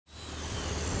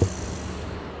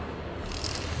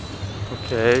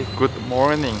Okay, good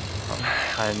morning.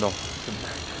 I know.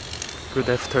 Good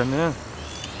afternoon.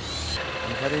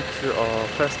 I'm heading to a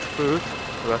fast food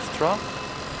restaurant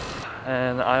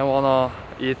and I wanna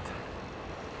eat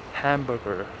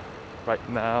hamburger right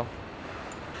now.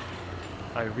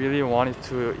 I really wanted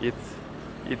to eat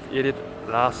it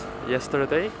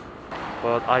yesterday,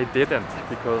 but I didn't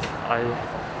because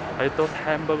I thought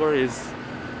hamburger is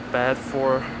bad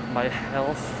for my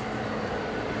health.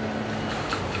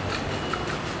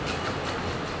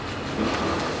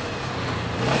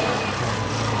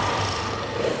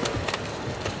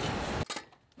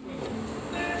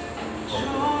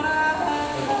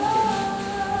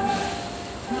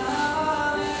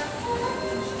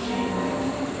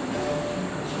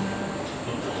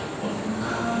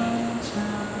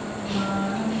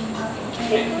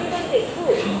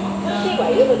 선택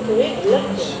완료 버튼을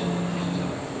눌러주세요.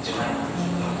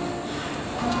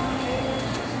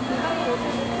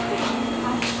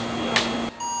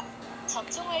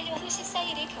 접종 완료 후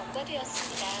식사일이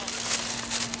경과되었습니다.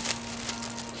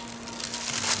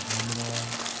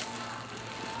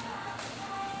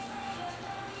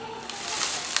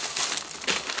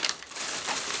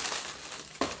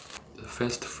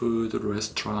 Fast food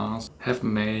restaurants have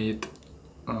made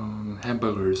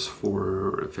hamburgers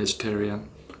for vegetarian.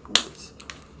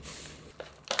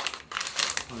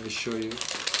 I'll show you.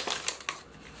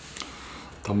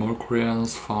 The more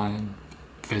Koreans find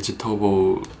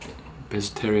vegetarian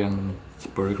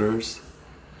burgers,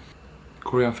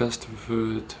 Korean fast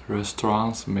food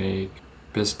restaurants make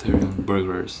vegetarian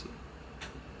burgers.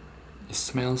 It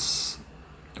smells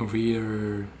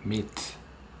real meat.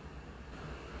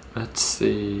 Let's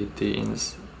see the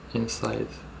inside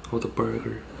of the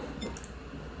burger.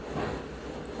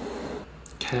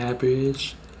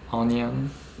 Cabbage,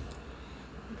 onion,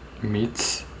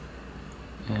 meat,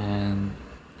 and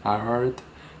I heard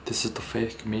this is the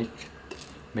fake meat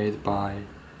made by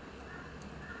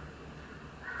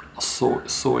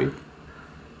soy.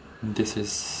 This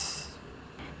is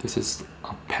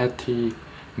a patty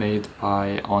made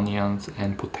by onions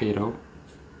and potato.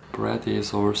 Bread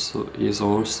is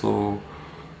also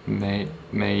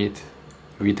made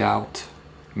without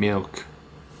milk.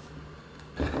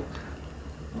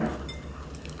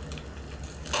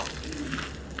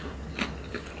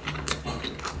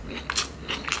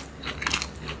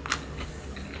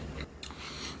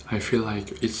 I feel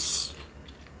like it's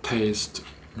tastes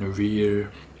real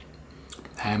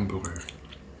hamburger.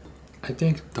 I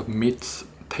think the meat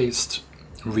tastes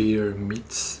real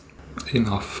meats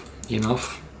enough.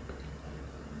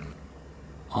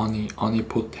 Oni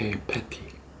potato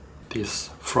patty.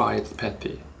 This fried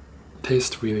patty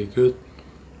tastes really good.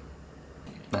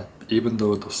 But even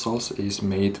though the sauce is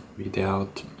made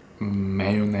without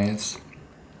mayonnaise,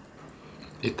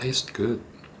 it tastes good.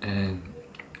 And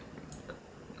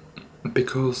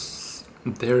because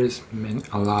there is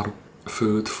a lot of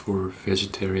food for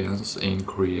vegetarians in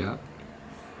Korea,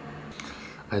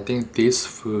 I think this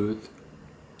food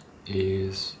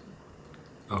is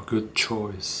a good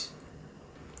choice.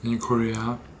 In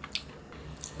Korea,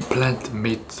 plant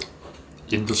meat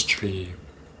industry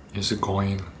is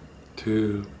going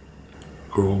to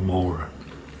grow more.